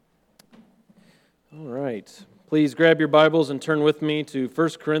All right. Please grab your Bibles and turn with me to 1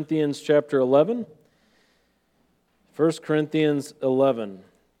 Corinthians chapter 11. 1 Corinthians 11.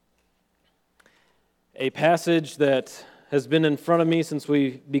 A passage that has been in front of me since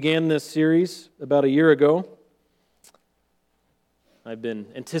we began this series about a year ago. I've been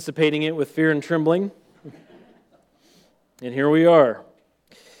anticipating it with fear and trembling. And here we are.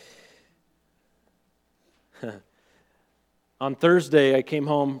 On Thursday, I came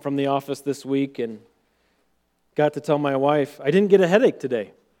home from the office this week and got to tell my wife, I didn't get a headache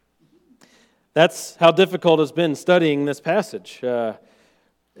today. That's how difficult it's been studying this passage.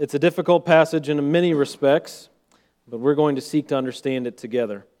 It's a difficult passage in many respects, but we're going to seek to understand it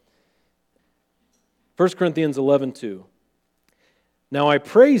together. 1 Corinthians 11:2. Now I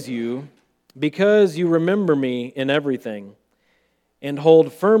praise you because you remember me in everything and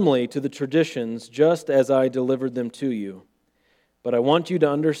hold firmly to the traditions just as I delivered them to you. But I want you to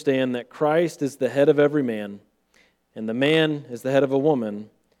understand that Christ is the head of every man, and the man is the head of a woman,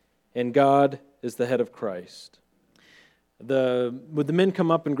 and God is the head of Christ. Would the men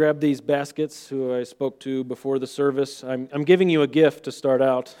come up and grab these baskets who I spoke to before the service? I'm giving you a gift to start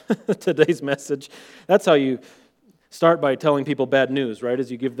out today's message. That's how you start, by telling people bad news, right?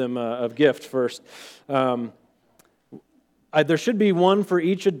 As you give them a gift first. There should be one for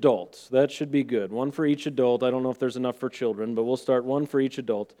each adult. That should be good. One for each adult. I don't know if there's enough for children, but we'll start one for each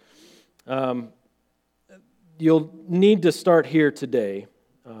adult. You'll need to start here today.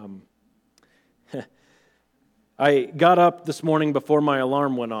 I got up this morning before my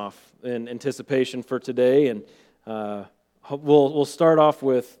alarm went off in anticipation for today, and we'll start off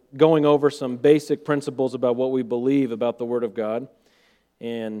with going over some basic principles about what we believe about the Word of God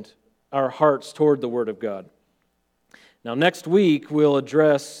and our hearts toward the Word of God. Now, next week, we'll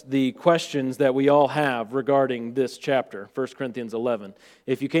address the questions that we all have regarding this chapter, 1 Corinthians 11.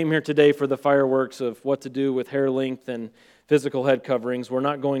 If you came here today for the fireworks of what to do with hair length and physical head coverings, we're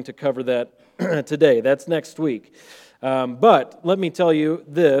not going to cover that today. That's next week. But let me tell you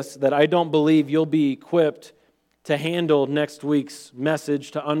this, that I don't believe you'll be equipped to handle next week's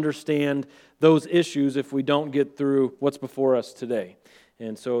message, to understand those issues if we don't get through what's before us today.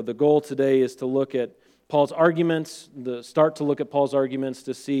 And so the goal today is to look at Paul's arguments, start to look at Paul's arguments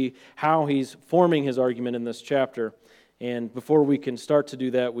to see how he's forming his argument in this chapter. And before we can start to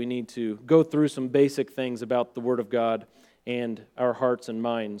do that, we need to go through some basic things about the Word of God and our hearts and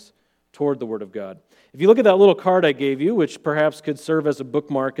minds toward the Word of God. If you look at that little card I gave you, which perhaps could serve as a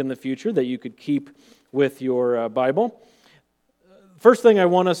bookmark in the future that you could keep with your Bible, first thing I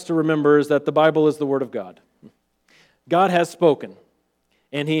want us to remember is that the Bible is the Word of God. God has spoken.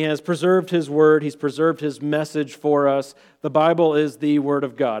 And He has preserved His Word. He's preserved His message for us. The Bible is the Word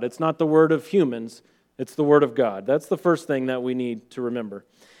of God. It's not the word of humans. It's the Word of God. That's the first thing that we need to remember.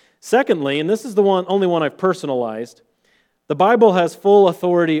 Secondly, and this is the only one I've personalized, the Bible has full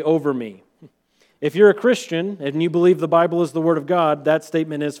authority over me. If you're a Christian and you believe the Bible is the Word of God, that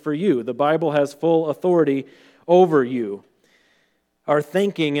statement is for you. The Bible has full authority over you. Our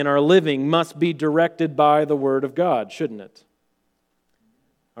thinking and our living must be directed by the Word of God, shouldn't it?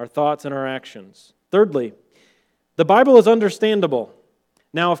 Our thoughts and our actions. Thirdly, the Bible is understandable.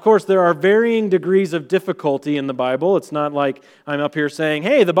 Now, of course, there are varying degrees of difficulty in the Bible. It's not like I'm up here saying,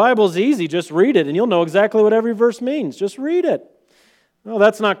 hey, the Bible's easy, just read it, and you'll know exactly what every verse means. Just read it. No,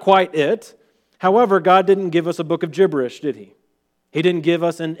 that's not quite it. However, God didn't give us a book of gibberish, did He? He didn't give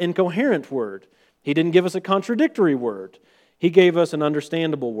us an incoherent word. He didn't give us a contradictory word. He gave us an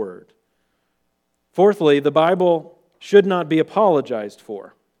understandable word. Fourthly, the Bible should not be apologized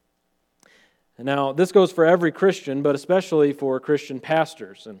for. Now, this goes for every Christian, but especially for Christian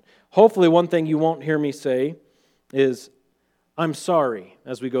pastors. And hopefully one thing you won't hear me say is, I'm sorry,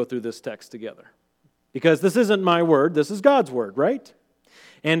 as we go through this text together. Because this isn't my word, this is God's word, right?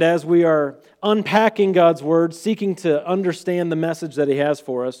 And as we are unpacking God's word, seeking to understand the message that He has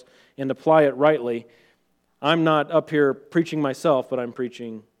for us and apply it rightly, I'm not up here preaching myself, but I'm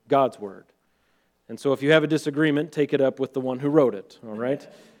preaching God's word. And so if you have a disagreement, take it up with the one who wrote it, all right?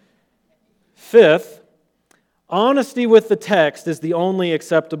 Fifth, honesty with the text is the only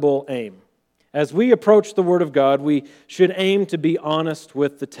acceptable aim. As we approach the Word of God, we should aim to be honest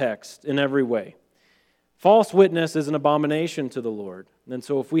with the text in every way. False witness is an abomination to the Lord. And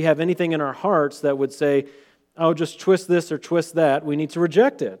so if we have anything in our hearts that would say, oh, just twist this or twist that, we need to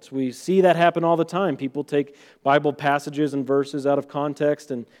reject it. We see that happen all the time. People take Bible passages and verses out of context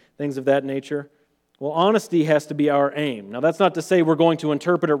and things of that nature. Well, honesty has to be our aim. Now, that's not to say we're going to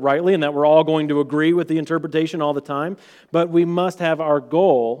interpret it rightly and that we're all going to agree with the interpretation all the time, but we must have our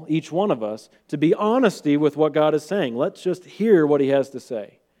goal, each one of us, to be honesty with what God is saying. Let's just hear what He has to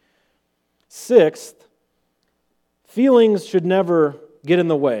say. Sixth, feelings should never get in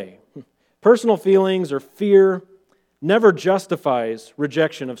the way. Personal feelings or fear never justifies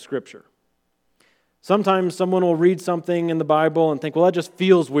rejection of Scripture. Sometimes someone will read something in the Bible and think, well, that just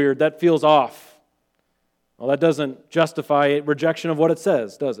feels weird, that feels off. Well, that doesn't justify rejection of what it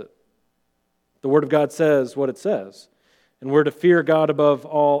says, does it? The Word of God says what it says, and we're to fear God above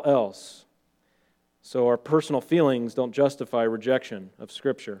all else. So our personal feelings don't justify rejection of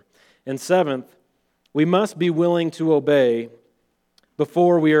Scripture. And seventh, we must be willing to obey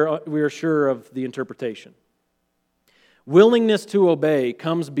before we are sure of the interpretation. Willingness to obey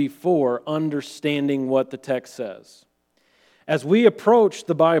comes before understanding what the text says. As we approach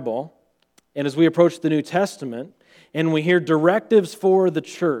the Bible, and as we approach the New Testament, and we hear directives for the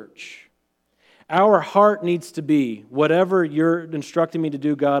church, our heart needs to be, whatever you're instructing me to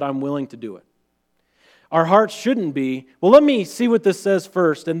do, God, I'm willing to do it. Our heart shouldn't be, well, let me see what this says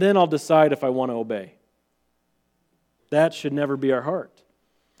first, and then I'll decide if I want to obey. That should never be our heart.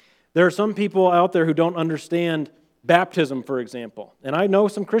 There are some people out there who don't understand baptism, for example. And I know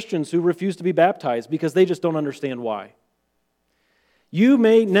some Christians who refuse to be baptized because they just don't understand why. You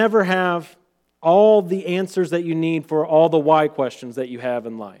may never have all the answers that you need for all the why questions that you have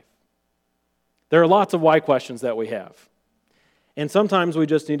in life. There are lots of why questions that we have. And sometimes we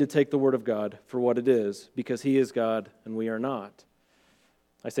just need to take the Word of God for what it is, because He is God and we are not.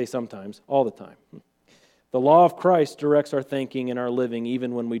 I say sometimes, all the time. The law of Christ directs our thinking and our living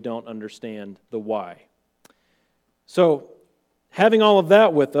even when we don't understand the why. So, having all of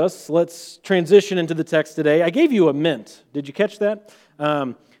that with us, let's transition into the text today. I gave you a mint. Did you catch that?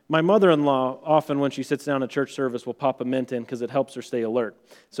 My mother-in-law, often when she sits down at church service, will pop a mint in because it helps her stay alert.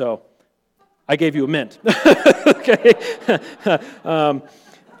 So, I gave you a mint. Okay.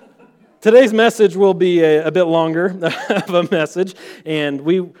 Today's message will be a bit longer of a message, and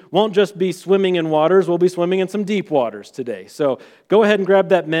we won't just be swimming in waters, we'll be swimming in some deep waters today. So go ahead and grab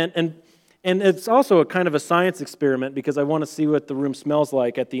that mint, and it's also a kind of a science experiment because I want to see what the room smells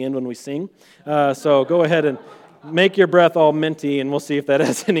like at the end when we sing. So go ahead and make your breath all minty, and we'll see if that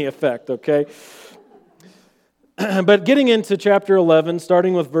has any effect, okay? But getting into chapter 11,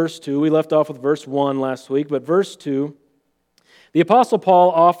 starting with verse 2, we left off with verse 1 last week, but verse 2, the Apostle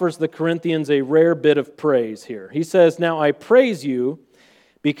Paul offers the Corinthians a rare bit of praise here. He says, "Now I praise you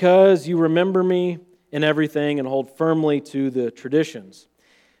because you remember me in everything and hold firmly to the traditions."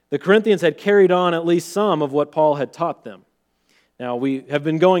 The Corinthians had carried on at least some of what Paul had taught them. Now, we have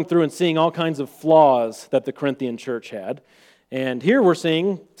been going through and seeing all kinds of flaws that the Corinthian church had. And here we're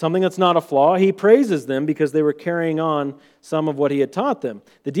seeing something that's not a flaw. He praises them because they were carrying on some of what he had taught them.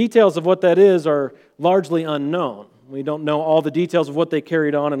 The details of what that is are largely unknown. We don't know all the details of what they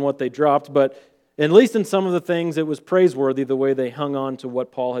carried on and what they dropped, but at least in some of the things it was praiseworthy the way they hung on to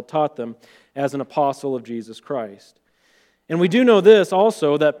what Paul had taught them as an apostle of Jesus Christ. And we do know this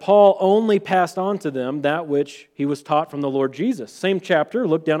also, that Paul only passed on to them that which he was taught from the Lord Jesus. Same chapter,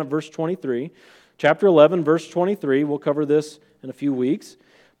 look down at verse 23. Chapter 11, verse 23, we'll cover this in a few weeks.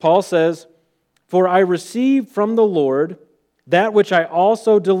 Paul says, "For I received from the Lord that which I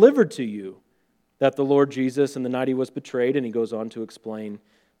also delivered to you, that the Lord Jesus, in the night he was betrayed," and he goes on to explain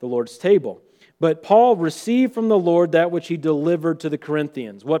the Lord's table. But Paul received from the Lord that which he delivered to the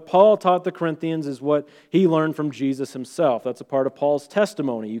Corinthians. What Paul taught the Corinthians is what he learned from Jesus himself. That's a part of Paul's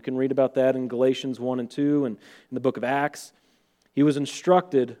testimony. You can read about that in Galatians 1 and 2 and in the book of Acts. He was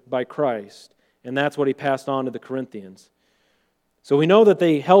instructed by Christ, and that's what he passed on to the Corinthians. So we know that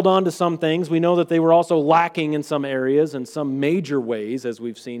they held on to some things. We know that they were also lacking in some areas, in some major ways, as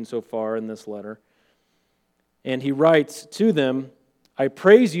we've seen so far in this letter. And he writes to them, "I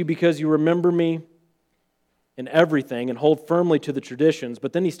praise you because you remember me in everything and hold firmly to the traditions."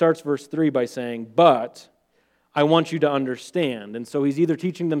 But then he starts verse 3 by saying, "But I want you to understand." And so he's either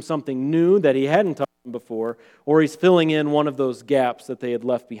teaching them something new that he hadn't taught them before, or he's filling in one of those gaps that they had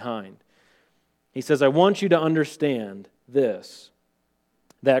left behind. He says, "I want you to understand this,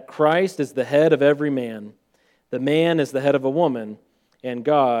 that Christ is the head of every man, the man is the head of a woman, and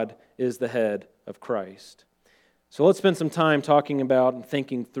God is the head of Christ." So let's spend some time talking about and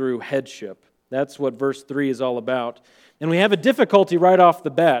thinking through headship. That's what verse 3 is all about. And we have a difficulty right off the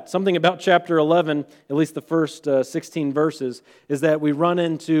bat. Something about chapter 11, at least the first 16 verses, is that we run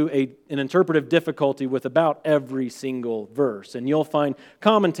into an interpretive difficulty with about every single verse. And you'll find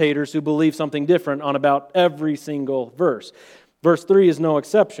commentators who believe something different on about every single verse. Verse 3 is no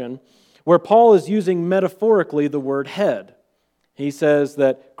exception, where Paul is using metaphorically the word head. He says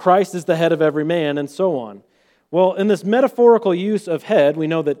that Christ is the head of every man, and so on. Well, in this metaphorical use of head, we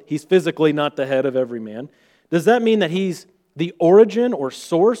know that he's physically not the head of every man. Does that mean that he's the origin or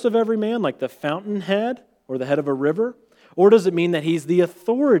source of every man, like the fountainhead or the head of a river? Or does it mean that he's the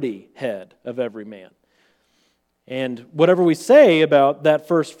authority head of every man? And whatever we say about that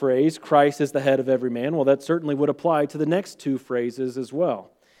first phrase, Christ is the head of every man, well, that certainly would apply to the next two phrases as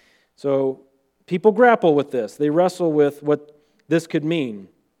well. So people grapple with this. They wrestle with what this could mean.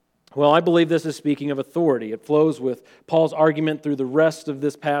 Well, I believe this is speaking of authority. It flows with Paul's argument through the rest of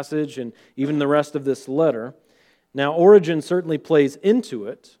this passage and even the rest of this letter. Now, origin certainly plays into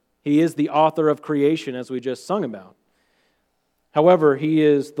it. He is the author of creation, as we just sung about. However, he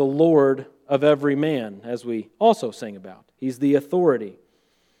is the Lord of every man, as we also sang about. He's the authority.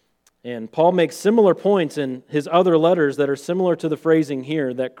 And Paul makes similar points in his other letters that are similar to the phrasing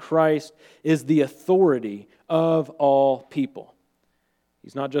here, that Christ is the authority of all people.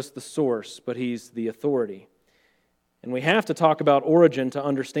 He's not just the source, but he's the authority. And we have to talk about origin to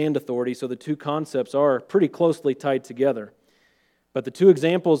understand authority, so the two concepts are pretty closely tied together. But the two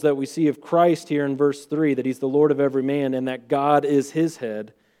examples that we see of Christ here in verse 3, that he's the Lord of every man and that God is his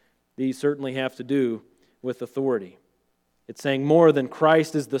head, these certainly have to do with authority. It's saying more than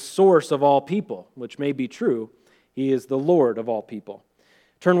Christ is the source of all people, which may be true. He is the Lord of all people.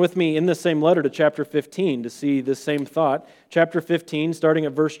 Turn with me in the same letter to chapter 15 to see this same thought. Chapter 15, starting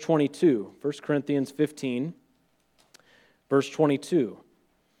at verse 22. 1 Corinthians 15, verse 22.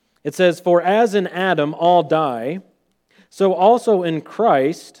 It says, "For as in Adam all die, so also in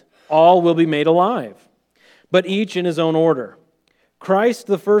Christ all will be made alive, but each in his own order. Christ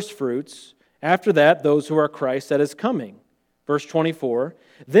the firstfruits, after that those who are Christ at his coming." Verse 24,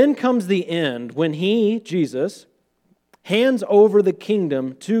 "Then comes the end when he, Jesus, hands over the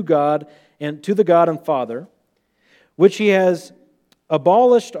kingdom to God and to the God and Father, when he has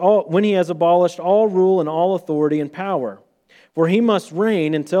abolished all rule and all authority and power. For he must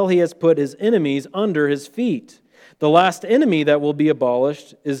reign until he has put his enemies under his feet. The last enemy that will be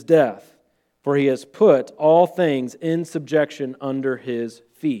abolished is death, for he has put all things in subjection under his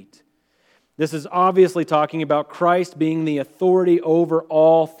feet." This is obviously talking about Christ being the authority over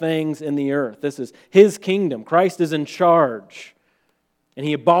all things in the earth. This is his kingdom. Christ is in charge, and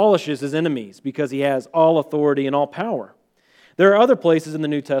he abolishes his enemies because he has all authority and all power. There are other places in the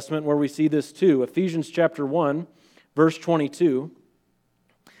New Testament where we see this too. Ephesians chapter 1, verse 22.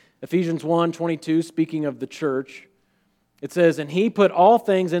 Ephesians 1:22, speaking of the church, it says, "And he put all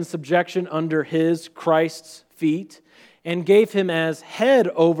things in subjection under his, Christ's, feet, and gave him as head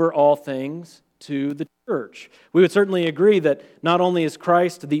over all things to the church." We would certainly agree that not only is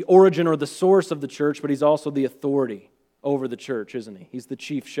Christ the origin or the source of the church, but he's also the authority over the church, isn't he? He's the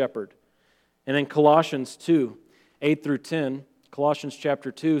chief shepherd. And in Colossians 2, 8 through 10, Colossians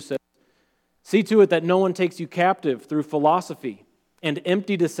chapter 2 says, "See to it that no one takes you captive through philosophy and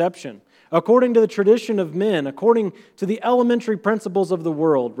empty deception, according to the tradition of men, according to the elementary principles of the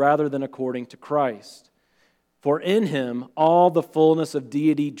world, rather than according to Christ. For in him all the fullness of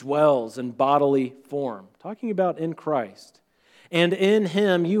deity dwells in bodily form." Talking about in Christ. "And in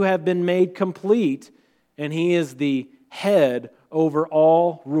him you have been made complete, and he is the head over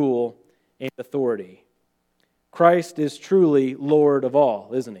all rule and authority." Christ is truly Lord of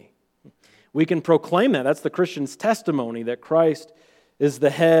all, isn't he? We can proclaim that. That's the Christian's testimony, that Christ is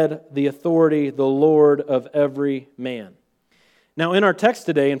the head, the authority, the Lord of every man. Now, in our text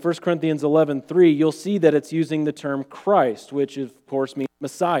today, in 1 Corinthians 11:3, you'll see that it's using the term Christ, which of course means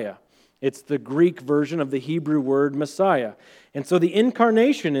Messiah. It's the Greek version of the Hebrew word Messiah. And so the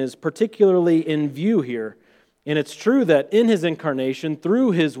incarnation is particularly in view here. And it's true that in his incarnation,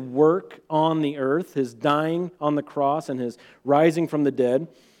 through his work on the earth, his dying on the cross and his rising from the dead,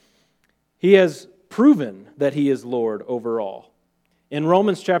 he has proven that he is Lord over all. In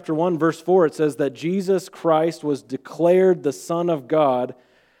Romans chapter 1, verse 4, it says that Jesus Christ was declared the Son of God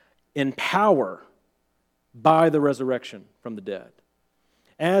in power by the resurrection from the dead.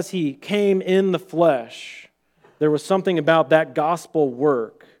 As he came in the flesh, there was something about that gospel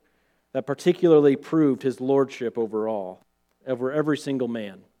work that particularly proved his lordship over all, over every single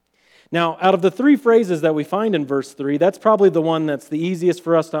man. Now, out of the three phrases that we find in verse 3, that's probably the one that's the easiest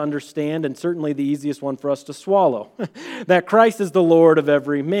for us to understand and certainly the easiest one for us to swallow. That Christ is the Lord of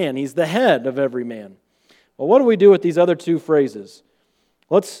every man. He's the head of every man. Well, what do we do with these other two phrases?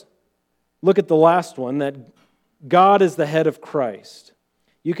 Let's look at the last one, that God is the head of Christ.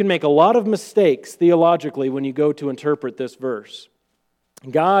 You can make a lot of mistakes theologically when you go to interpret this verse.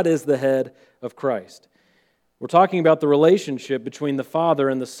 God is the head of Christ. We're talking about the relationship between the Father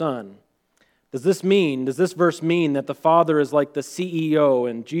and the Son. Does this verse mean that the Father is like the CEO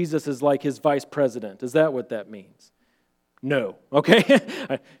and Jesus is like his vice president? Is that what that means? No, okay?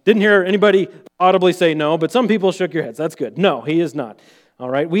 I didn't hear anybody audibly say no, but some people shook your heads. That's good. No, he is not. All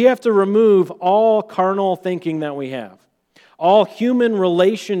right? We have to remove all carnal thinking that we have, all human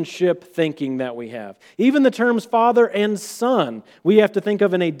relationship thinking that we have. Even the terms Father and Son, we have to think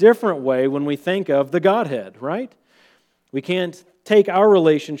of in a different way when we think of the Godhead, right? We can't take our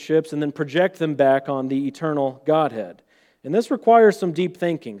relationships and then project them back on the eternal Godhead. And this requires some deep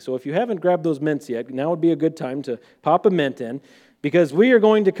thinking. So if you haven't grabbed those mints yet, now would be a good time to pop a mint in, because we are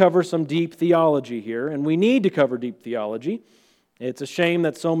going to cover some deep theology here, and we need to cover deep theology. It's a shame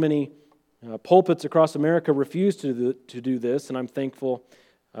that so many pulpits across America refuse to do this, and I'm thankful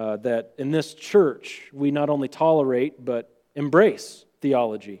that in this church we not only tolerate but embrace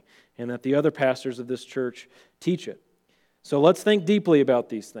theology, and that the other pastors of this church teach it. So let's think deeply about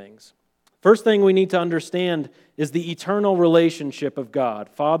these things. First thing we need to understand is the eternal relationship of God,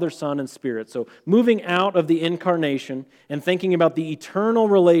 Father, Son, and Spirit. So moving out of the incarnation and thinking about the eternal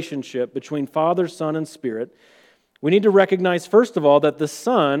relationship between Father, Son, and Spirit, we need to recognize, first of all, that the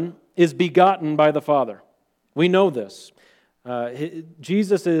Son is begotten by the Father. We know this.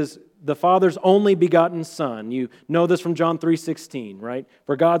 Jesus is the Father's only begotten Son. You know this from John 3:16, right?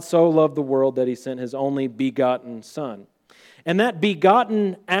 For God so loved the world that He sent His only begotten Son. And that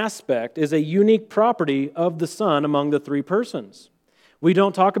begotten aspect is a unique property of the Son among the three persons. We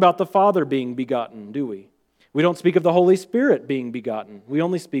don't talk about the Father being begotten, do we? We don't speak of the Holy Spirit being begotten. We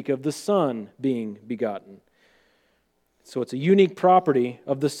only speak of the Son being begotten. So it's a unique property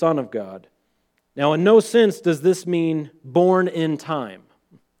of the Son of God. Now, in no sense does this mean born in time.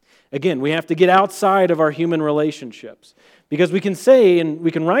 Again, we have to get outside of our human relationships, because we can say, and we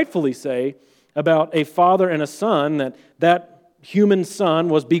can rightfully say, about a father and a son that human son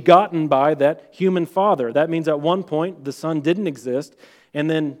was begotten by that human father. That means at one point the son didn't exist, and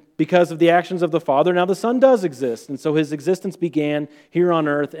then because of the actions of the Father, now the Son does exist, and so His existence began here on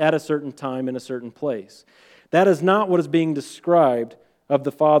earth at a certain time in a certain place. That is not what is being described of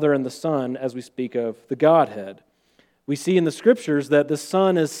the Father and the Son as we speak of the Godhead. We see in the Scriptures that the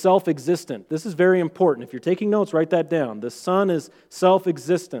Son is self-existent. This is very important. If you're taking notes, write that down. The Son is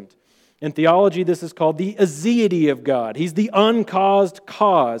self-existent. In theology, this is called the aseity of God. He's the uncaused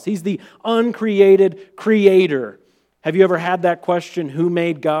cause. He's the uncreated creator. Have you ever had that question, who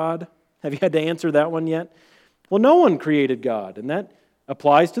made God? Have you had to answer that one yet? Well, no one created God, and that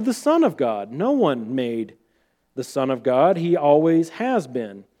applies to the Son of God. No one made the Son of God. He always has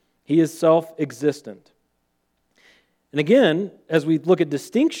been. He is self-existent. And again, as we look at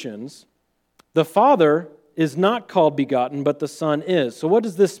distinctions, the Father is not called begotten, but the Son is. So what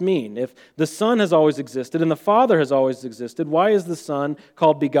does this mean? If the Son has always existed and the Father has always existed, why is the Son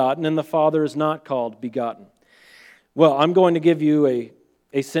called begotten and the Father is not called begotten? Well, I'm going to give you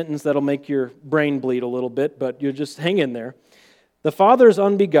a sentence that'll make your brain bleed a little bit, but you just hang in there. The Father is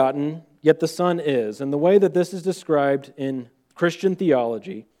unbegotten, yet the Son is. And the way that this is described in Christian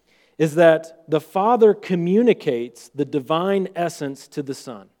theology is that the Father communicates the divine essence to the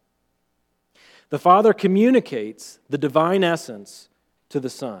Son. The Father communicates the divine essence to the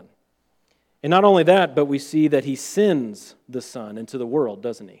Son. And not only that, but we see that He sends the Son into the world,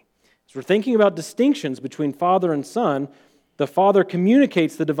 doesn't He? As we're thinking about distinctions between Father and Son, the Father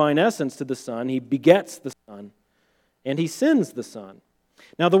communicates the divine essence to the Son, He begets the Son, and He sends the Son.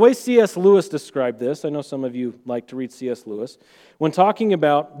 Now, the way C.S. Lewis described this, I know some of you like to read C.S. Lewis, when talking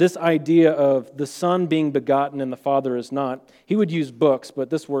about this idea of the Son being begotten and the Father is not, he would use books, but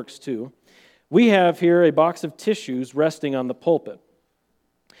this works too. We have here a box of tissues resting on the pulpit.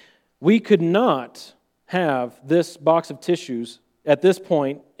 We could not have this box of tissues at this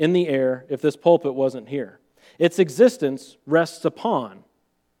point in the air if this pulpit wasn't here. Its existence rests upon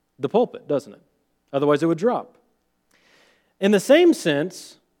the pulpit, doesn't it? Otherwise it would drop. In the same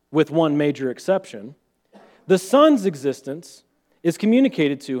sense, with one major exception, the Son's existence is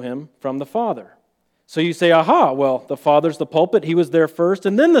communicated to Him from the Father. So you say, aha, well, the Father's the pulpit, He was there first,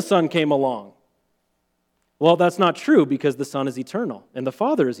 and then the Son came along. Well, that's not true because the Son is eternal and the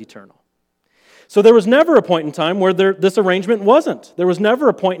Father is eternal. So there was never a point in time where this arrangement wasn't. There was never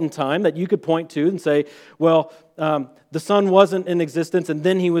a point in time that you could point to and say, well, the Son wasn't in existence and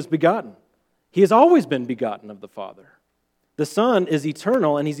then He was begotten. He has always been begotten of the Father. The Son is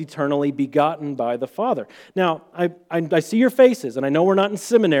eternal and He's eternally begotten by the Father. Now, I see your faces and I know we're not in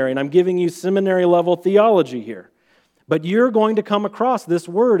seminary and I'm giving you seminary level theology here. But you're going to come across this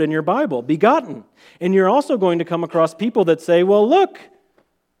word in your Bible, begotten. And you're also going to come across people that say, well, look,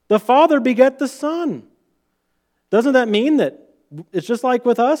 the Father beget the Son. Doesn't that mean that it's just like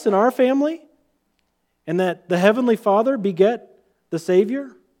with us in our family? And that the Heavenly Father beget the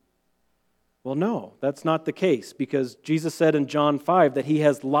Savior? Well, no, that's not the case, because Jesus said in John 5 that he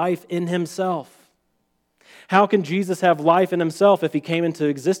has life in himself. How can Jesus have life in himself if he came into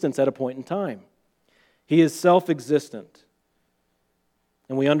existence at a point in time? He is self-existent.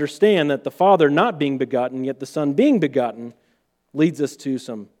 And we understand that the Father not being begotten, yet the Son being begotten, leads us to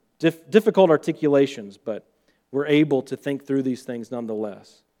some difficult articulations, but we're able to think through these things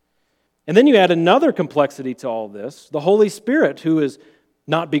nonetheless. And then you add another complexity to all this, the Holy Spirit, who is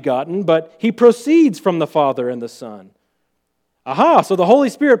not begotten, but he proceeds from the Father and the Son. Aha, so the Holy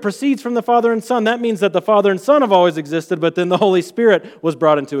Spirit proceeds from the Father and Son. That means that the Father and Son have always existed, but then the Holy Spirit was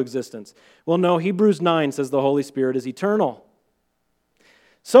brought into existence. Well, no, Hebrews 9 says the Holy Spirit is eternal.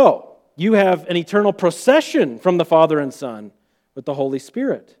 So, you have an eternal procession from the Father and Son with the Holy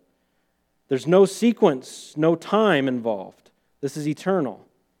Spirit. There's no sequence, no time involved. This is eternal.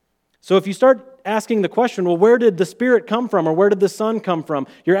 So if you start asking the question, well, where did the Spirit come from, or where did the Son come from?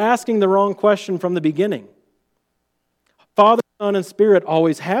 You're asking the wrong question from the beginning. Father, Son, and Spirit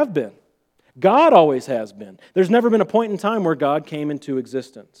always have been. God always has been. There's never been a point in time where God came into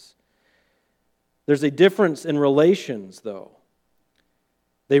existence. There's a difference in relations, though.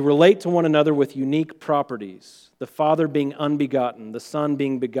 They relate to one another with unique properties. The Father being unbegotten, the Son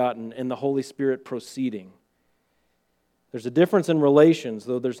being begotten, and the Holy Spirit proceeding. There's a difference in relations,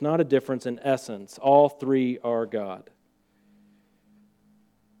 though there's not a difference in essence. All three are God.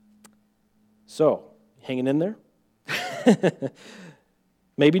 So, hanging in there?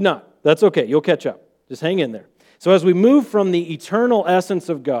 Maybe not. That's okay. You'll catch up. Just hang in there. So as we move from the eternal essence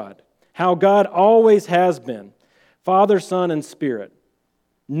of God, how God always has been, Father, Son, and Spirit,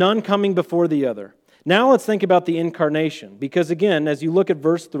 none coming before the other. Now let's think about the incarnation, because again, as you look at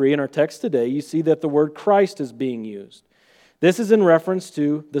verse 3 in our text today, you see that the word Christ is being used. This is in reference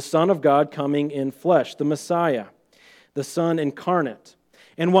to the Son of God coming in flesh, the Messiah, the Son incarnate.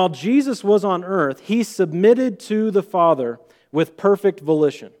 And while Jesus was on earth, he submitted to the Father with perfect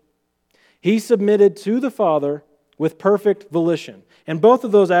volition. He submitted to the Father with perfect volition. And both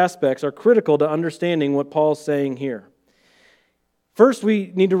of those aspects are critical to understanding what Paul's saying here. First,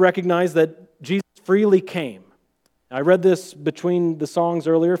 we need to recognize that Jesus freely came. I read this between the songs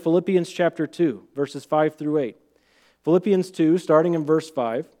earlier, Philippians chapter 2, verses 5 through 8. Philippians 2, starting in verse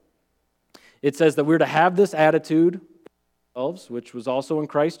 5, it says that we're to have this attitude, which was also in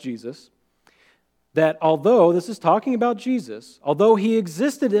Christ Jesus, that although, this is talking about Jesus, although he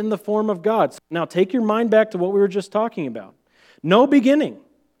existed in the form of God. Now take your mind back to what we were just talking about. No beginning.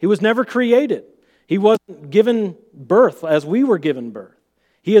 He was never created. He wasn't given birth as we were given birth.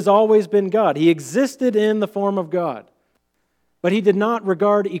 He has always been God. He existed in the form of God. But he did not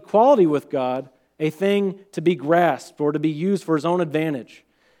regard equality with God a thing to be grasped or to be used for his own advantage.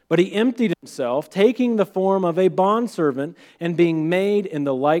 But he emptied himself, taking the form of a bondservant and being made in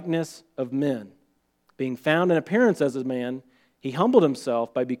the likeness of men. Being found in appearance as a man, he humbled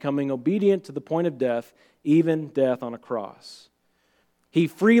himself by becoming obedient to the point of death, even death on a cross. He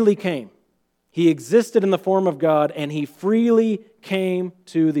freely came. He existed in the form of God, and he freely came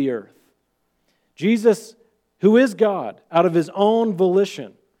to the earth. Jesus, who is God, out of his own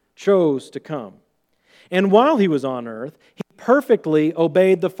volition, chose to come. And while he was on earth, he perfectly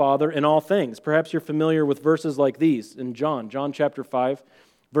obeyed the Father in all things. Perhaps you're familiar with verses like these in John chapter 5,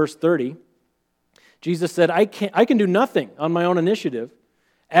 verse 30. Jesus said, I can do nothing on my own initiative.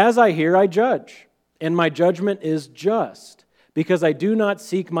 As I hear, I judge, and my judgment is just, because I do not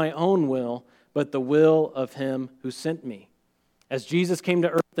seek my own will, but the will of him who sent me. As Jesus came to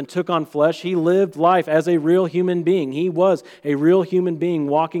earth and took on flesh, he lived life as a real human being. He was a real human being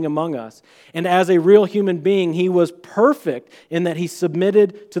walking among us. And as a real human being, he was perfect in that he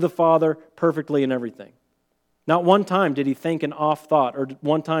submitted to the Father perfectly in everything. Not one time did he think an off thought, or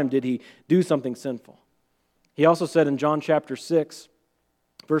one time did he do something sinful. He also said in John chapter 6,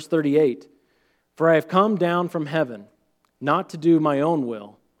 verse 38, "For I have come down from heaven, not to do my own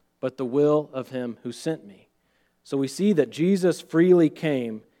will, but the will of him who sent me." So we see that Jesus freely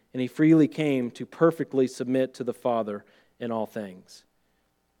came, and he freely came to perfectly submit to the Father in all things.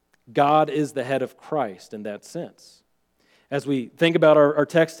 God is the head of Christ in that sense. As we think about our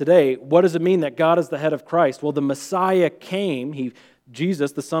text today, what does it mean that God is the head of Christ? Well, the Messiah came,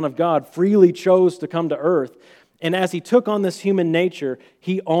 Jesus, the Son of God, freely chose to come to earth. And as he took on this human nature,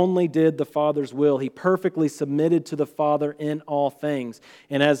 he only did the Father's will. He perfectly submitted to the Father in all things.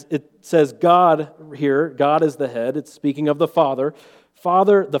 And as it says God here, God is the head, it's speaking of the Father.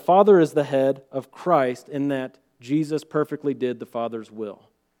 The Father is the head of Christ in that Jesus perfectly did the Father's will.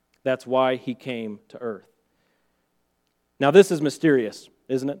 That's why he came to earth. Now this is mysterious,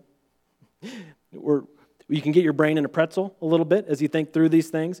 isn't it? you can get your brain in a pretzel a little bit as you think through these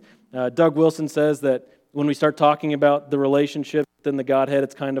things. Doug Wilson says that when we start talking about the relationship within the Godhead,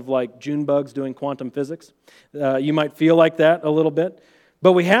 it's kind of like June bugs doing quantum physics. You might feel like that a little bit.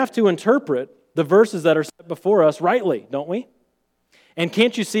 But we have to interpret the verses that are set before us rightly, don't we? And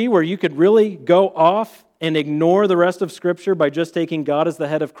can't you see where you could really go off and ignore the rest of Scripture by just taking God as the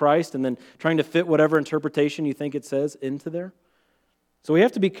head of Christ and then trying to fit whatever interpretation you think it says into there? So we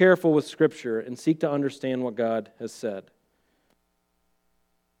have to be careful with Scripture and seek to understand what God has said.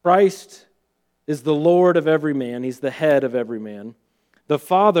 Christ is the Lord of every man. He's the head of every man. The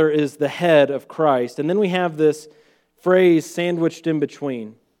Father is the head of Christ. And then we have this phrase sandwiched in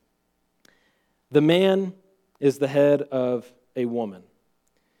between. The man is the head of a woman.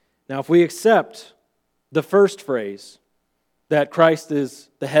 Now, if we accept the first phrase, that Christ is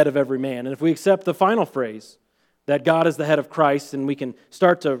the head of every man, and if we accept the final phrase, that God is the head of Christ, and we can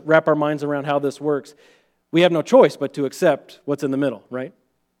start to wrap our minds around how this works, we have no choice but to accept what's in the middle, right?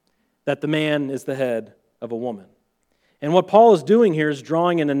 That the man is the head of a woman. And what Paul is doing here is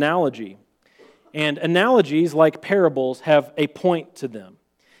drawing an analogy. And analogies, like parables, have a point to them.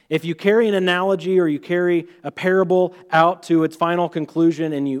 If you carry an analogy or you carry a parable out to its final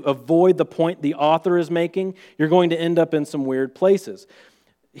conclusion and you avoid the point the author is making, you're going to end up in some weird places.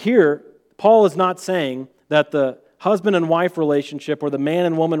 Here, Paul is not saying that the husband and wife relationship or the man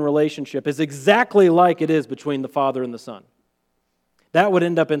and woman relationship is exactly like it is between the Father and the Son. That would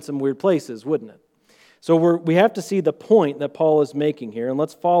end up in some weird places, wouldn't it? So we have to see the point that Paul is making here, and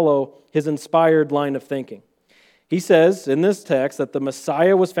let's follow his inspired line of thinking. He says in this text that the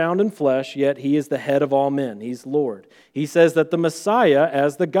Messiah was found in flesh, yet he is the head of all men. He's Lord. He says that the Messiah,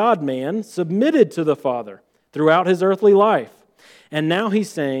 as the God-man, submitted to the Father throughout his earthly life. And now he's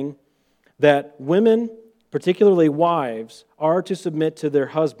saying that women, particularly wives, are to submit to their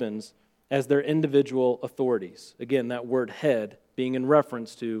husbands as their individual authorities. Again, that word head being in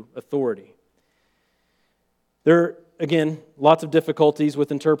reference to authority. There are, again, lots of difficulties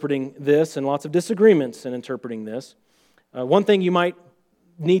with interpreting this and lots of disagreements in interpreting this. One thing you might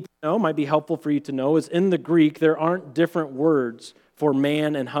need to know, might be helpful for you to know, is in the Greek there aren't different words for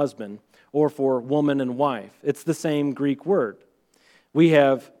man and husband or for woman and wife. It's the same Greek word. We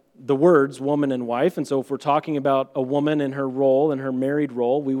have the words woman and wife, and so if we're talking about a woman in her role, in her married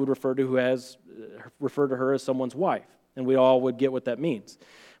role, we would refer to her as someone's wife, and we all would get what that means.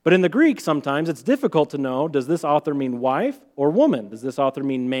 But in the Greek, sometimes it's difficult to know, does this author mean wife or woman? Does this author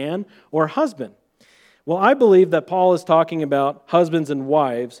mean man or husband? Well, I believe that Paul is talking about husbands and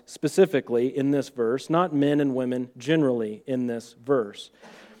wives specifically in this verse, not men and women generally in this verse.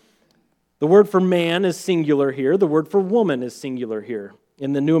 The word for man is singular here. The word for woman is singular here.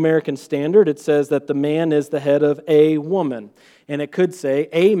 In the New American Standard, it says that the man is the head of a woman. And it could say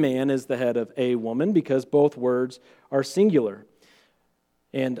a man is the head of a woman because both words are singular.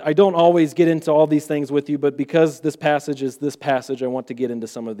 And I don't always get into all these things with you, but because this passage is this passage, I want to get into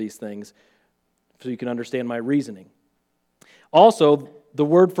some of these things so you can understand my reasoning. Also, the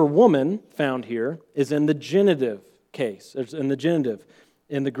word for woman found here is in the genitive case, it's in the genitive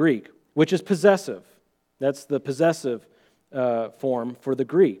in the Greek, which is possessive. That's the possessive form for the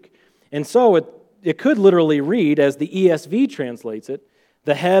Greek. And so it could literally read, as the ESV translates it,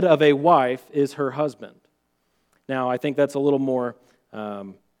 the head of a wife is her husband. Now, I think that's a little more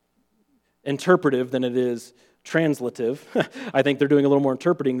interpretive than it is translative. I think they're doing a little more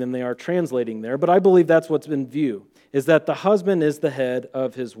interpreting than they are translating there, but I believe that's what's in view, is that the husband is the head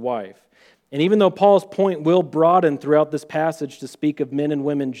of his wife. And even though Paul's point will broaden throughout this passage to speak of men and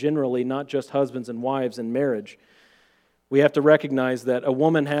women generally, not just husbands and wives in marriage, we have to recognize that a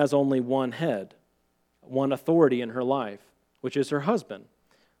woman has only one head, one authority in her life, which is her husband,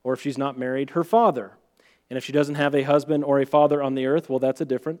 or if she's not married, her father. And if she doesn't have a husband or a father on the earth, well, that's a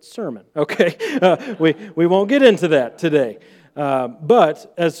different sermon, okay? We won't get into that today.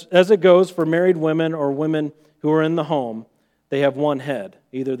 But as it goes for married women or women who are in the home, they have one head,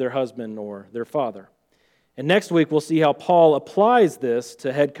 either their husband or their father. And next week, we'll see how Paul applies this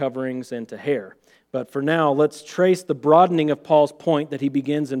to head coverings and to hair. But for now, let's trace the broadening of Paul's point that he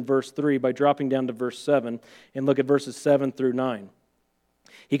begins in verse 3 by dropping down to verse 7 and look at verses 7 through 9.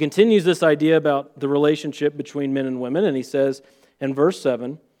 He continues this idea about the relationship between men and women, and he says in verse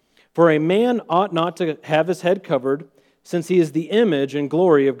 7, "For a man ought not to have his head covered, since he is the image and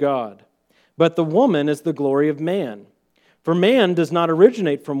glory of God. But the woman is the glory of man. For man does not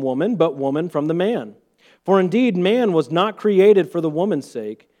originate from woman, but woman from the man. For indeed man was not created for the woman's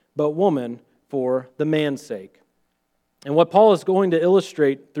sake, but woman for the man's sake." And what Paul is going to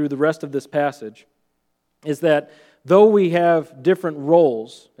illustrate through the rest of this passage is that though we have different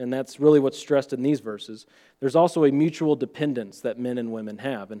roles, and that's really what's stressed in these verses, there's also a mutual dependence that men and women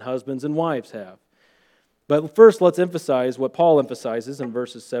have, and husbands and wives have. But first, let's emphasize what Paul emphasizes in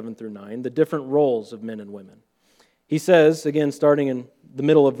verses 7 through 9, the different roles of men and women. He says, again, starting in the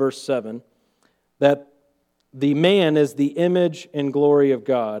middle of verse 7, that the man is the image and glory of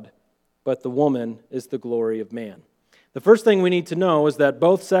God, but the woman is the glory of man. The first thing we need to know is that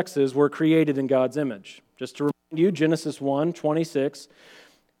both sexes were created in God's image. Just to remind you, Genesis 1:26,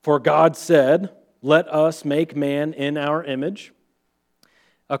 for God said, let us make man in our image,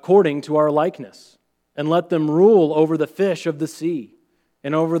 according to our likeness, and let them rule over the fish of the sea,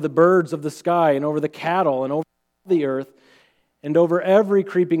 and over the birds of the sky, and over the cattle, and over the earth, and over every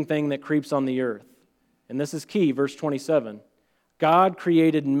creeping thing that creeps on the earth. And this is key, verse 27. God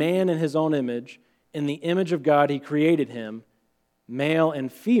created man in his own image. In the image of God he created him. Male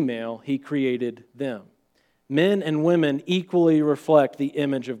and female he created them. Men and women equally reflect the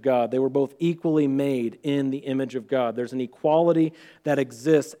image of God. They were both equally made in the image of God. There's an equality that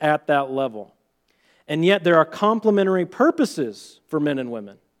exists at that level. And yet there are complementary purposes for men and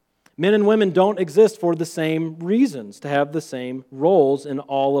women. Men and women don't exist for the same reasons, to have the same roles in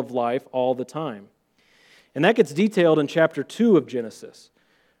all of life all the time. And that gets detailed in chapter 2 of Genesis.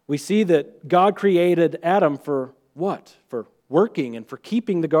 We see that God created Adam for what? For working and for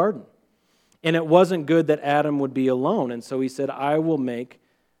keeping the garden. And it wasn't good that Adam would be alone. And so he said, I will make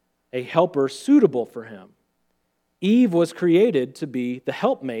a helper suitable for him. Eve was created to be the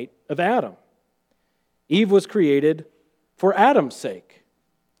helpmate of Adam. Eve was created for Adam's sake.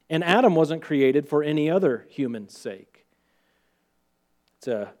 And Adam wasn't created for any other human's sake.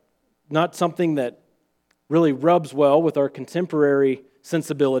 It's not something that really rubs well with our contemporary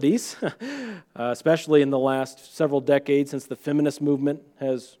sensibilities, especially in the last several decades since the feminist movement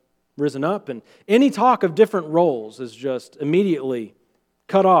has risen up. And any talk of different roles is just immediately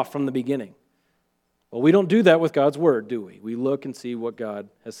cut off from the beginning. Well, we don't do that with God's Word, do we? We look and see what God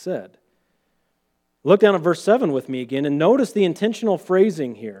has said. Look down at verse 7 with me again and notice the intentional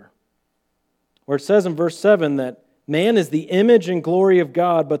phrasing here, where it says in verse 7 that man is the image and glory of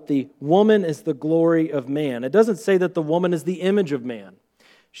God, but the woman is the glory of man. It doesn't say that the woman is the image of man.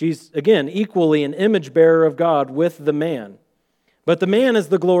 She's, again, equally an image bearer of God with the man. But the man is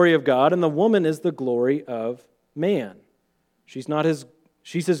the glory of God, and the woman is the glory of man. She's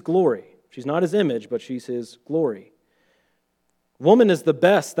his glory. She's not his image, but she's his glory. Woman is the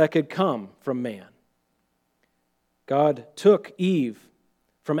best that could come from man. God took Eve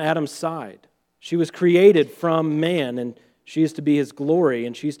from Adam's side. She was created from man, and she is to be his glory,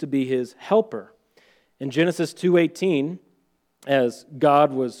 and she's to be his helper. In Genesis 2:18, as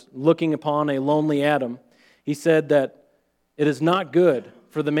God was looking upon a lonely Adam, he said that it is not good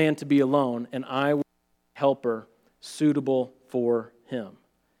for the man to be alone, and I will be a helper suitable for him.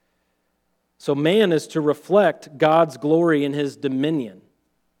 So man is to reflect God's glory in his dominion.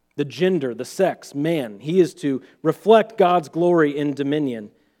 The gender, the sex, man. He is to reflect God's glory in dominion.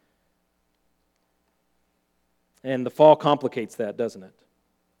 And the fall complicates that, doesn't it?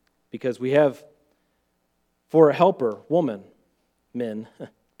 Because we have, for a helper, woman, men,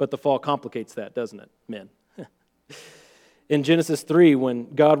 but the fall complicates that, doesn't it, men? In Genesis 3,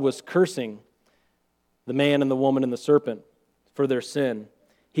 when God was cursing the man and the woman and the serpent for their sin,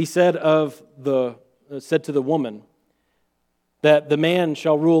 he said to the woman that the man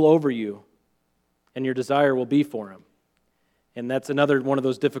shall rule over you, and your desire will be for him. And that's another one of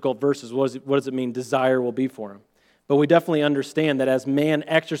those difficult verses. What does it mean, desire will be for him? But we definitely understand that as man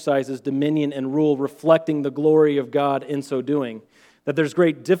exercises dominion and rule, reflecting the glory of God in so doing, that there's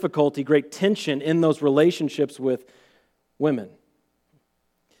great difficulty, great tension in those relationships with women.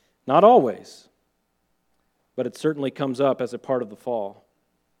 Not always, but it certainly comes up as a part of the fall.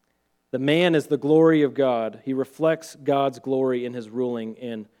 The man is the glory of God. He reflects God's glory in his ruling,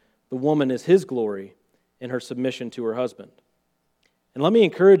 and the woman is his glory in her submission to her husband. And let me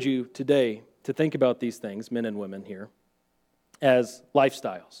encourage you today to think about these things, men and women here, as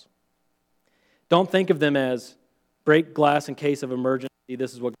lifestyles. Don't think of them as break glass in case of emergency.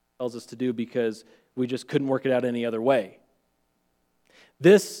 This is what God tells us to do because we just couldn't work it out any other way.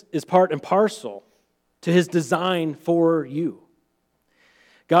 This is part and parcel to his design for you.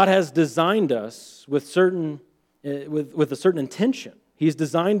 God has designed us with a certain intention. He's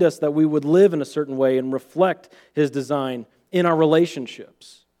designed us that we would live in a certain way and reflect his design in our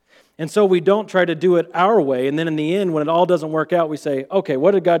relationships. And so we don't try to do it our way, and then in the end, when it all doesn't work out, we say, okay,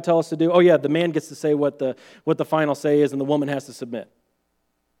 what did God tell us to do? Oh yeah, the man gets to say what the final say is, and the woman has to submit.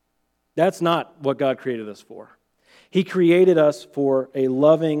 That's not what God created us for. He created us for a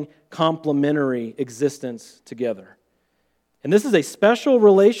loving, complementary existence together. And this is a special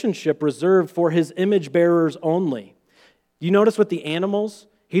relationship reserved for His image bearers only. You notice with the animals,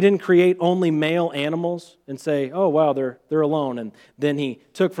 He didn't create only male animals and say, oh, wow, they're alone. And then He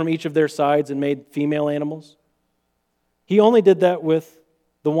took from each of their sides and made female animals. He only did that with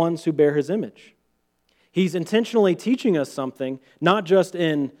the ones who bear His image. He's intentionally teaching us something, not just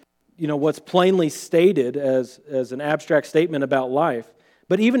in what's plainly stated as an abstract statement about life,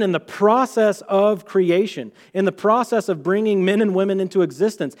 but even in the process of creation, in the process of bringing men and women into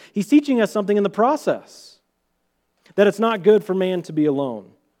existence. He's teaching us something in the process, that it's not good for man to be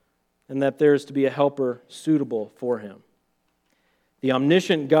alone, and that there's to be a helper suitable for him. The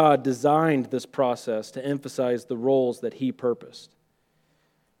omniscient God designed this process to emphasize the roles that He purposed.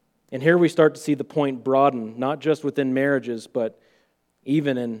 And here we start to see the point broaden, not just within marriages, but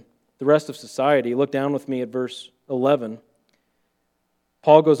even in the rest of society. Look down with me at verse 11.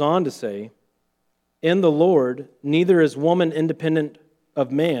 Paul goes on to say, "In the Lord, neither is woman independent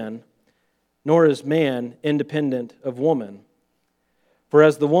of man, nor is man independent of woman. For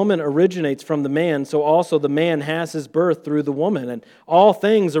as the woman originates from the man, so also the man has his birth through the woman, and all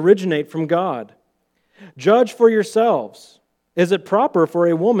things originate from God. Judge for yourselves. Is it proper for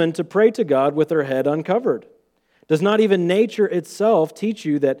a woman to pray to God with her head uncovered? Does not even nature itself teach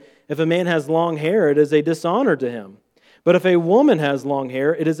you that if a man has long hair, it is a dishonor to him? But if a woman has long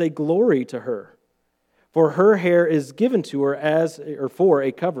hair, it is a glory to her. For her hair is given to her for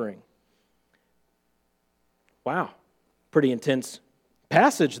a covering." Wow, pretty intense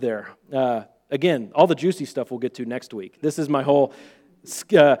passage there. Again, all the juicy stuff we'll get to next week. This is my whole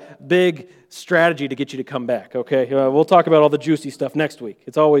big strategy to get you to come back, okay? We'll talk about all the juicy stuff next week.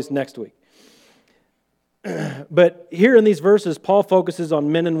 It's always next week. But here in these verses, Paul focuses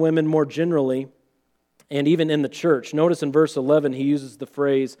on men and women more generally, and even in the church. Notice in verse 11, he uses the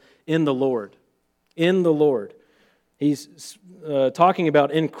phrase, "in the Lord." In the Lord. He's talking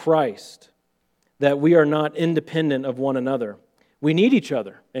about in Christ, that we are not independent of one another. We need each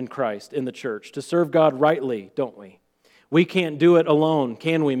other in Christ, in the church, to serve God rightly, don't we? We can't do it alone,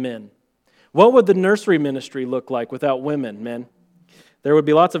 can we, men? What would the nursery ministry look like without women, men? There would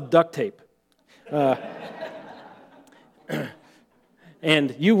be lots of duct tape.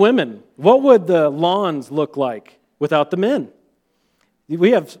 And you women, what would the lawns look like without the men?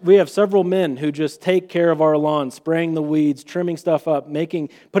 We have several men who just take care of our lawns, spraying the weeds, trimming stuff up,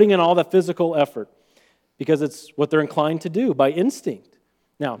 putting in all the physical effort because it's what they're inclined to do by instinct.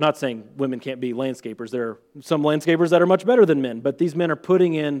 Now, I'm not saying women can't be landscapers. There are some landscapers that are much better than men, but these men are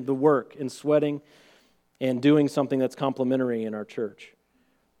putting in the work and sweating and doing something that's complementary in our church.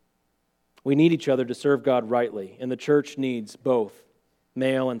 We need each other to serve God rightly, and the church needs both,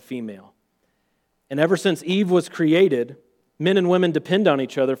 male and female. And ever since Eve was created, men and women depend on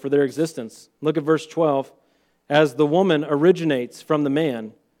each other for their existence. Look at verse 12. "As the woman originates from the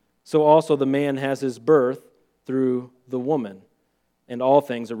man, so also the man has his birth through the woman, and all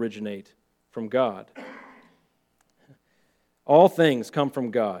things originate from God." All things come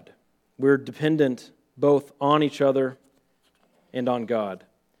from God. We're dependent both on each other and on God.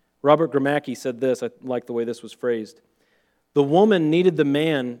 Robert Gramacki said this, I like the way this was phrased. "The woman needed the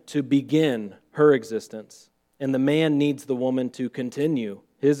man to begin her existence, and the man needs the woman to continue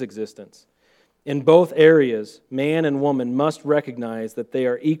his existence. In both areas, man and woman must recognize that they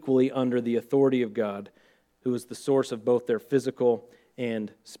are equally under the authority of God, who is the source of both their physical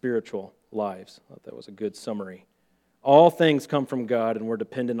and spiritual lives." I thought that was a good summary. All things come from God, and we're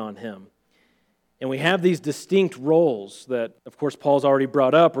dependent on Him. And we have these distinct roles that, of course, Paul's already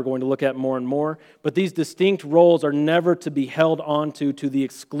brought up. We're going to look at more and more. But these distinct roles are never to be held onto to the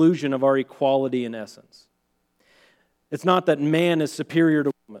exclusion of our equality in essence. It's not that man is superior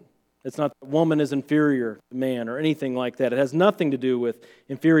to woman. It's not that woman is inferior to man or anything like that. It has nothing to do with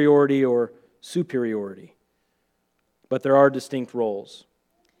inferiority or superiority. But there are distinct roles.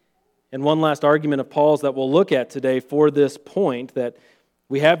 And one last argument of Paul's that we'll look at today for this point, that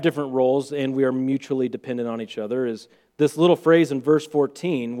we have different roles and we are mutually dependent on each other, is this little phrase in verse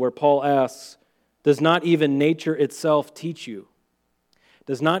 14 where Paul asks, "Does not even nature itself teach you?"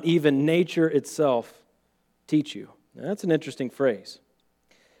 Does not even nature itself teach you? Now, that's an interesting phrase.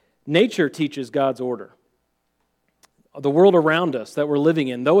 Nature teaches God's order. The world around us that we're living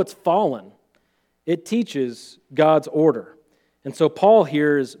in, though it's fallen, it teaches God's order. And so Paul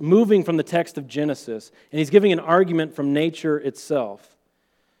here is moving from the text of Genesis, and he's giving an argument from nature itself.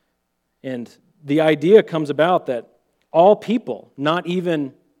 And the idea comes about that all people, not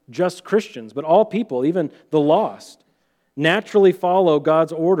even just Christians, but all people, even the lost, naturally follow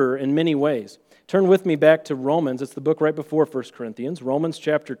God's order in many ways. Turn with me back to Romans. It's the book right before 1 Corinthians, Romans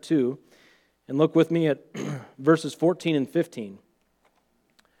chapter 2. And look with me at verses 14 and 15.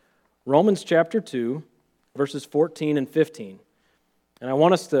 Romans chapter 2, verses 14 and 15. And I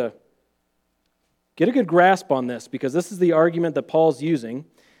want us to get a good grasp on this because this is the argument that Paul's using.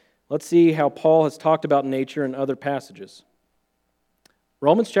 Let's see how Paul has talked about nature in other passages.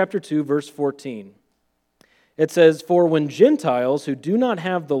 Romans chapter 2, verse 14. It says, "For when Gentiles who do not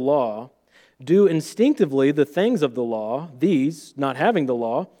have the law do instinctively the things of the law, these, not having the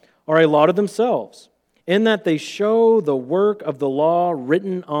law, are a law to themselves, in that they show the work of the law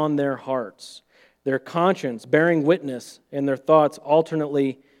written on their hearts, their conscience bearing witness, and their thoughts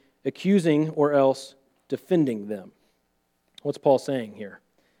alternately accusing or else defending them." What's Paul saying here?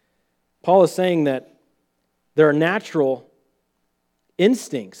 Paul is saying that there are natural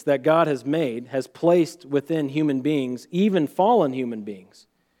instincts that God has placed within human beings, even fallen human beings,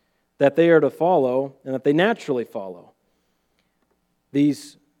 that they are to follow and that they naturally follow.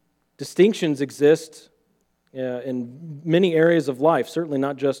 These distinctions exist in many areas of life, certainly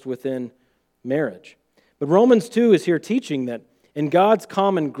not just within marriage. But Romans 2 is here teaching that in God's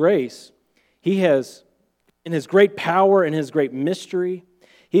common grace, He has, in His great power and His great mystery,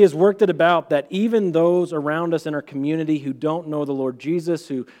 He has worked it about that even those around us in our community who don't know the Lord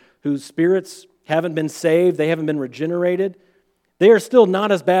Jesus, whose spirits haven't been saved, they haven't been regenerated, they are still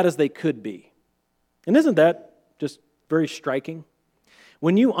not as bad as they could be. And isn't that just very striking?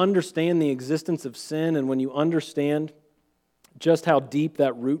 When you understand the existence of sin and when you understand just how deep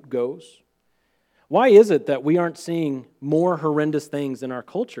that root goes, why is it that we aren't seeing more horrendous things in our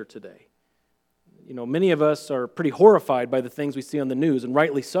culture today? You know, many of us are pretty horrified by the things we see on the news, and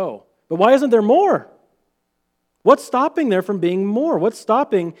rightly so. But why isn't there more? What's stopping there from being more? What's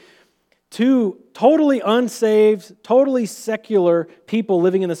stopping two totally unsaved, totally secular people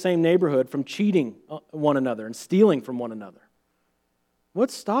living in the same neighborhood from cheating one another and stealing from one another?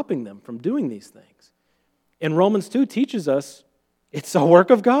 What's stopping them from doing these things? And Romans 2 teaches us it's a work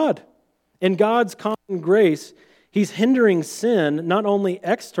of God. In God's common grace, He's hindering sin not only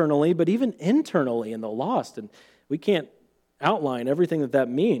externally, but even internally in the lost. And we can't outline everything that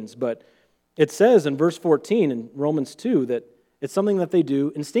means, but it says in verse 14 in Romans 2 that it's something that they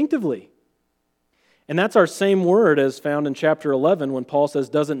do instinctively. And that's our same word as found in chapter 11 when Paul says,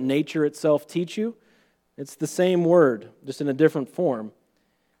 "Doesn't nature itself teach you?" It's the same word, just in a different form.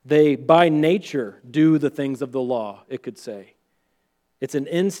 They, by nature, do the things of the law, it could say. It's an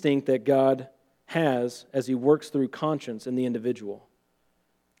instinct that God has as He works through conscience in the individual.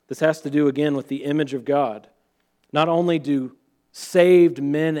 This has to do, again, with the image of God. Not only do saved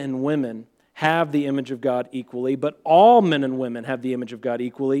men and women have the image of God equally, but all men and women have the image of God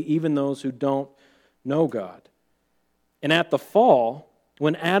equally, even those who don't know God. And at the fall,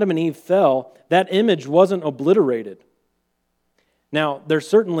 when Adam and Eve fell, that image wasn't obliterated. Now, there's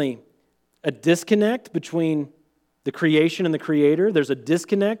certainly a disconnect between the creation and the Creator. There's a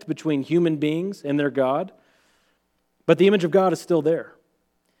disconnect between human beings and their God. But the image of God is still there.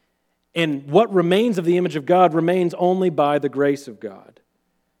 And what remains of the image of God remains only by the grace of God,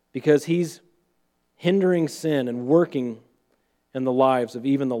 because He's hindering sin and working in the lives of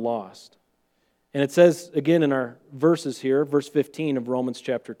even the lost. And it says, again in our verses here, verse 15 of Romans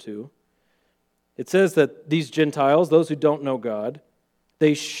chapter 2, it says that these Gentiles, those who don't know God,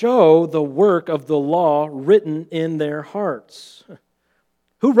 they show the work of the law written in their hearts.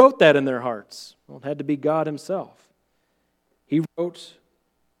 Who wrote that in their hearts? Well, it had to be God Himself. He wrote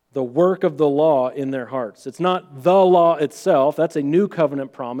the work of the law in their hearts. It's not the law itself. That's a new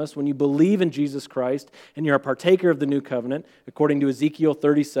covenant promise. When you believe in Jesus Christ and you're a partaker of the new covenant, according to Ezekiel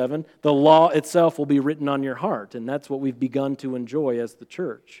 37, the law itself will be written on your heart. And that's what we've begun to enjoy as the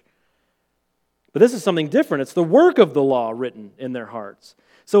church. But this is something different. It's the work of the law written in their hearts.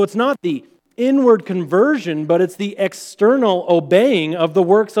 So it's not the inward conversion, but it's the external obeying of the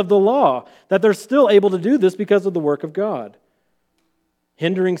works of the law, that they're still able to do this because of the work of God,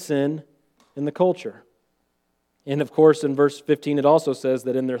 hindering sin in the culture. And of course, in verse 15, it also says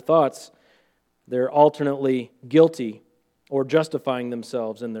that in their thoughts, they're alternately guilty or justifying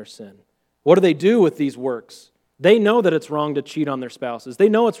themselves in their sin. What do they do with these works? They know that it's wrong to cheat on their spouses. They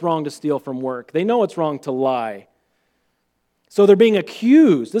know it's wrong to steal from work. They know it's wrong to lie. So they're being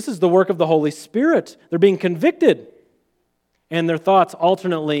accused. This is the work of the Holy Spirit. They're being convicted. And their thoughts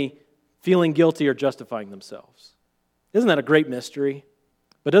alternately feeling guilty or justifying themselves. Isn't that a great mystery?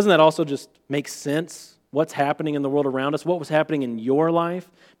 But doesn't that also just make sense? What's happening in the world around us? What was happening in your life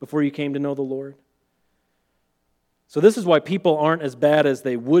before you came to know the Lord? So this is why people aren't as bad as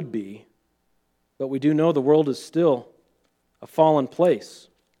they would be. But we do know the world is still a fallen place.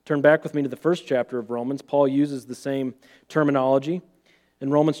 Turn back with me to the first chapter of Romans. Paul uses the same terminology in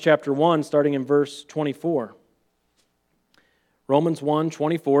Romans chapter 1, starting in verse 24. Romans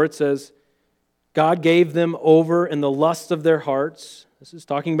 1:24, it says, God gave them over in the lust of their hearts, this is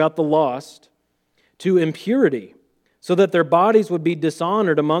talking about the lost, to impurity, so that their bodies would be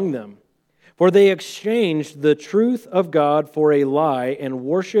dishonored among them. For they exchanged the truth of God for a lie and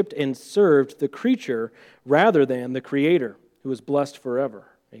worshipped and served the creature rather than the Creator, who is blessed forever.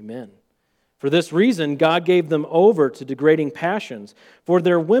 Amen. For this reason, God gave them over to degrading passions. For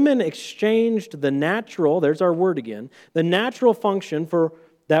their women exchanged the natural, there's our word again, the natural function for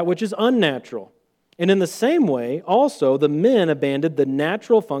that which is unnatural. And in the same way, also, the men abandoned the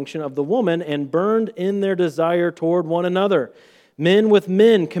natural function of the woman and burned in their desire toward one another. Men with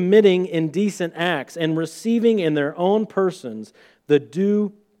men committing indecent acts and receiving in their own persons the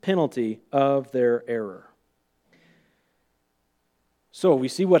due penalty of their error. So we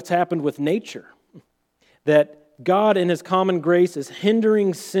see what's happened with nature. That God in His common grace is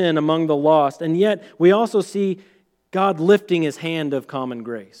hindering sin among the lost. And yet we also see God lifting His hand of common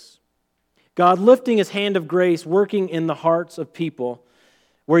grace. God lifting His hand of grace, working in the hearts of people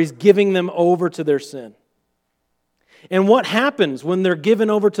where He's giving them over to their sin. And what happens when they're given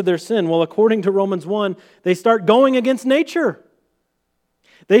over to their sin? Well, according to Romans 1, they start going against nature.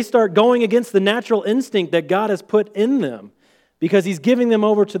 They start going against the natural instinct that God has put in them because He's giving them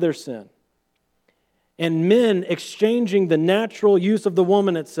over to their sin. And men exchanging the natural use of the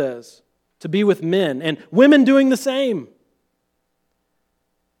woman, it says, to be with men, and women doing the same.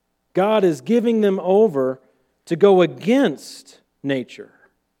 God is giving them over to go against nature.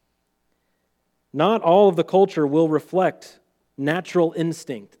 Not all of the culture will reflect natural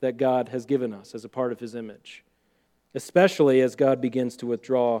instinct that God has given us as a part of His image, especially as God begins to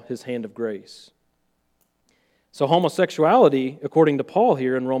withdraw His hand of grace. So homosexuality, according to Paul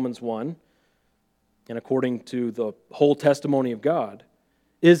here in Romans 1, and according to the whole testimony of God,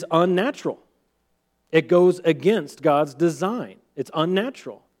 is unnatural. It goes against God's design. It's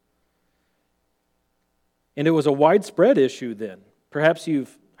unnatural. And it was a widespread issue then. Perhaps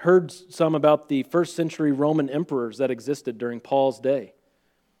you've heard some about the first century Roman emperors that existed during Paul's day.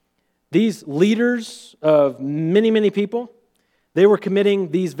 These leaders of many, many people, they were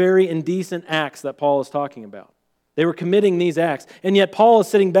committing these very indecent acts that Paul is talking about. They were committing these acts. And yet Paul is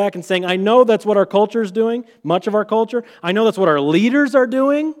sitting back and saying, I know that's what our culture is doing, much of our culture. I know that's what our leaders are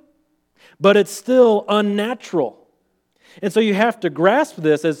doing, but it's still unnatural. And so you have to grasp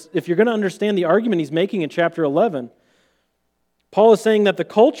this as if you're going to understand the argument he's making in chapter 11. Paul is saying that the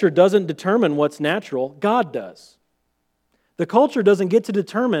culture doesn't determine what's natural, God does. The culture doesn't get to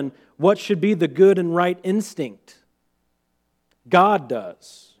determine what should be the good and right instinct. God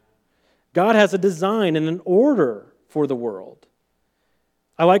does. God has a design and an order for the world.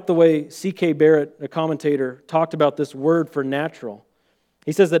 I like the way C.K. Barrett, a commentator, talked about this word for natural.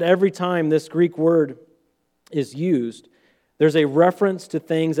 He says that every time this Greek word is used, there's a reference to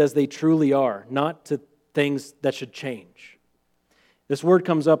things as they truly are, not to things that should change. This word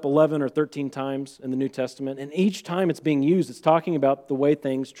comes up 11 or 13 times in the New Testament, and each time it's being used, it's talking about the way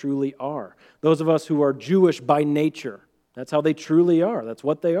things truly are. Those of us who are Jewish by nature, that's how they truly are. That's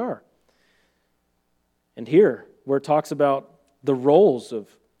what they are. And here, where it talks about the roles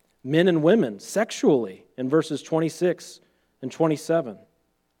of men and women sexually in verses 26 and 27,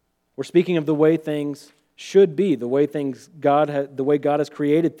 we're speaking of the way things should be, the way God has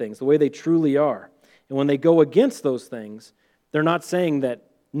created things, the way they truly are. And when they go against those things, they're not saying that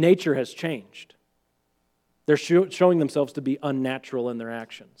nature has changed. They're showing themselves to be unnatural in their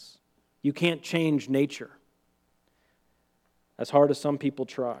actions. You can't change nature, as hard as some people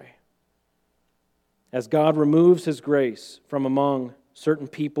try. As God removes His grace from among certain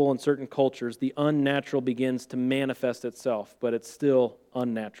people and certain cultures, the unnatural begins to manifest itself, but it's still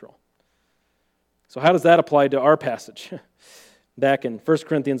unnatural. So how does that apply to our passage back in 1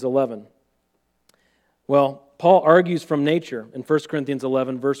 Corinthians 11? Well, Paul argues from nature in 1 Corinthians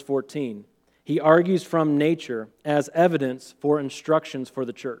 11, verse 14. He argues from nature as evidence for instructions for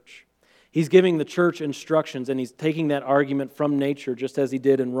the church. He's giving the church instructions, and he's taking that argument from nature, just as he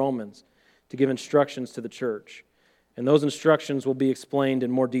did in Romans, to give instructions to the church. And those instructions will be explained in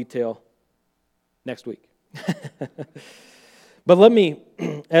more detail next week. But let me,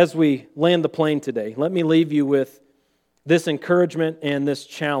 as we land the plane today, let me leave you with this encouragement and this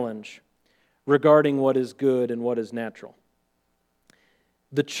challenge regarding what is good and what is natural.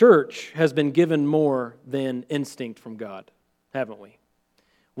 The church has been given more than instinct from God, haven't we?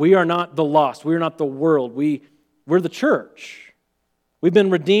 We are not the lost. We are not the world. We're the church. We've been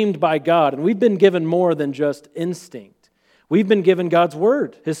redeemed by God, and we've been given more than just instinct. We've been given God's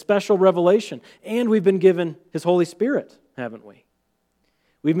Word, His special revelation, and we've been given His Holy Spirit, haven't we?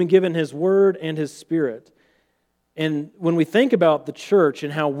 We've been given His Word and His Spirit. And when we think about the church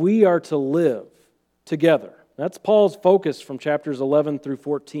and how we are to live together, that's Paul's focus from chapters 11 through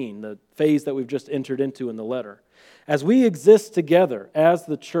 14, the phase that we've just entered into in the letter. As we exist together as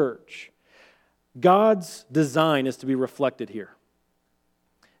the church, God's design is to be reflected here.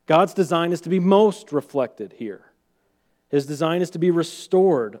 God's design is to be most reflected here. His design is to be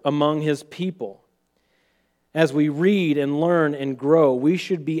restored among His people. As we read and learn and grow, we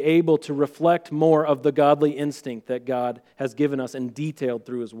should be able to reflect more of the godly instinct that God has given us and detailed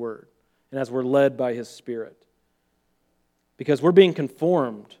through His Word, and as we're led by His Spirit. Because we're being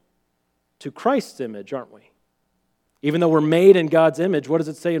conformed to Christ's image, aren't we? Even though we're made in God's image, what does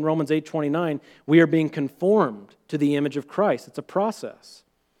it say in Romans 8:29? We are being conformed to the image of Christ. It's a process.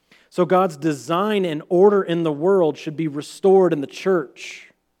 So God's design and order in the world should be restored in the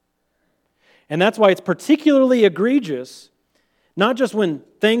church. And that's why it's particularly egregious, not just when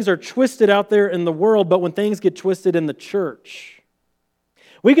things are twisted out there in the world, but when things get twisted in the church.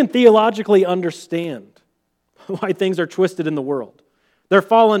 We can theologically understand why things are twisted in the world. They're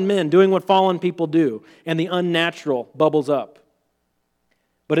fallen men doing what fallen people do, and the unnatural bubbles up.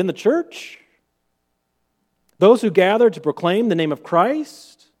 But in the church, those who gather to proclaim the name of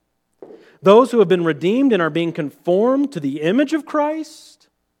Christ, those who have been redeemed and are being conformed to the image of Christ,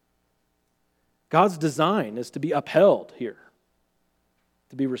 God's design is to be upheld here,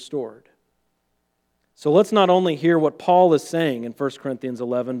 to be restored. So let's not only hear what Paul is saying in 1 Corinthians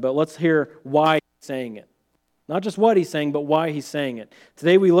 11, but let's hear why he's saying it. Not just what he's saying, but why he's saying it.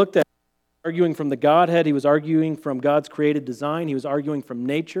 Today we looked at arguing from the Godhead. He was arguing from God's created design. He was arguing from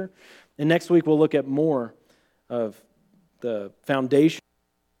nature. And next week we'll look at more of the foundation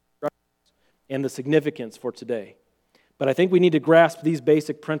and the significance for today. But I think we need to grasp these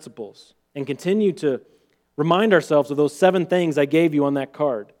basic principles and continue to remind ourselves of those 7 things I gave you on that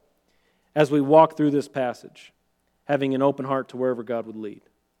card as we walk through this passage, having an open heart to wherever God would lead.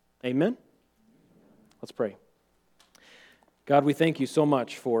 Amen? Let's pray. God, we thank you so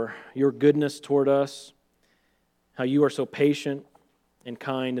much for your goodness toward us, how you are so patient and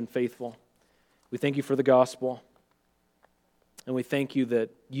kind and faithful. We thank you for the gospel. And we thank you that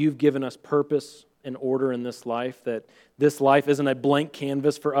you've given us purpose and order in this life, that this life isn't a blank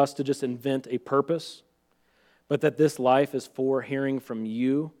canvas for us to just invent a purpose, but that this life is for hearing from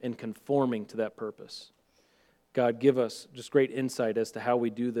you and conforming to that purpose. God, give us just great insight as to how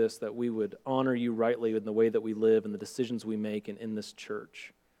we do this, that we would honor you rightly in the way that we live and the decisions we make and in this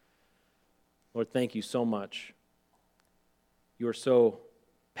church. Lord, thank you so much. You are so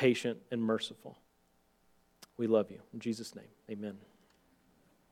patient and merciful. We love you. In Jesus' name, amen.